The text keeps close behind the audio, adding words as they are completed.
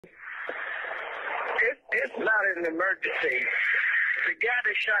It's not an emergency. The guy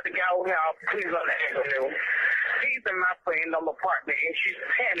that shot the guy over here off Cleveland Avenue, he's in my friend's apartment, and she's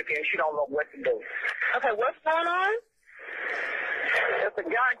panicking. She don't know what to do. Okay, what's going on? It's a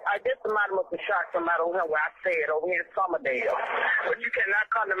guy, I guess somebody must have shot somebody over here where I stayed, over here in Summerdale. But you cannot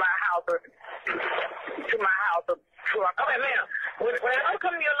come to my house or Okay, ma'am. When I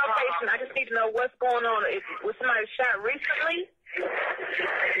come to your location, I just need to know what's going on. Was somebody shot recently?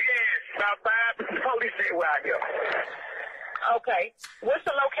 Yes, about 5 police there where I go. Okay. What's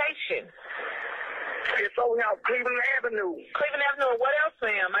the location? It's over here on Cleveland Avenue. Cleveland Avenue. What else,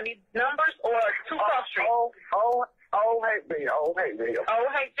 ma'am? I need numbers or 2 Cross Street? Old Hateville. Old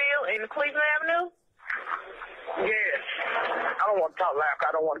Hateville in Cleveland Avenue? Yes. I don't want to talk loud.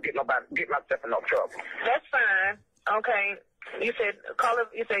 I don't want to get myself in no trouble. That's fine. Okay. You said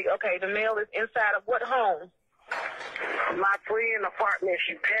okay, the mail is inside of what home? My friend's apartment.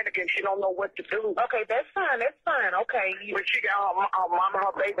 She's panicking. She don't know what to do. Okay, that's fine. Okay. But she got her mama and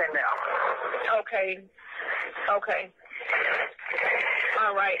her baby now. Okay.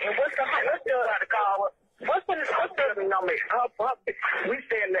 All right. And what's the number? We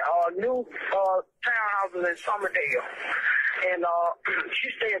stay in the new townhouses in Summerdale. And she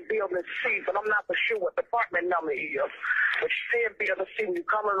stay in building C, but I'm not for sure what the apartment number is. But she stay in building C. When you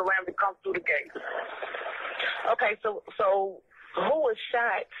coming around, you come through the gate. Okay, so who was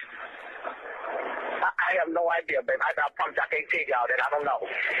shot? I have no idea, babe. I promise I can't tell y'all that. I don't know.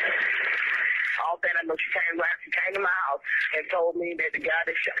 All that I know, she came to my house and told me that the guy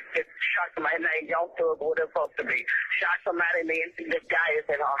that shot somebody named Young Thug, or whatever it's supposed to be, shot somebody, and then this guy is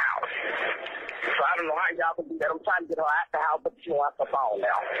in her house. So I don't know how y'all can do that. I'm trying to get her out the house, but she wants the phone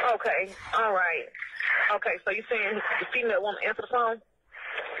now. Okay, all right. Okay, so you're saying the female won't answer the phone?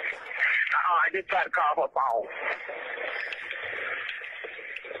 I just tried to call her phone.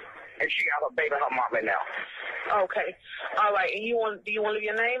 And she got her baby and her mama now. Okay. All right. And do you want to leave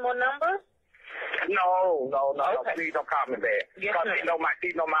your name or number? No. Okay. Please don't call me back. Yes, because they know my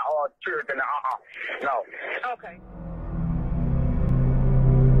children. No. Okay.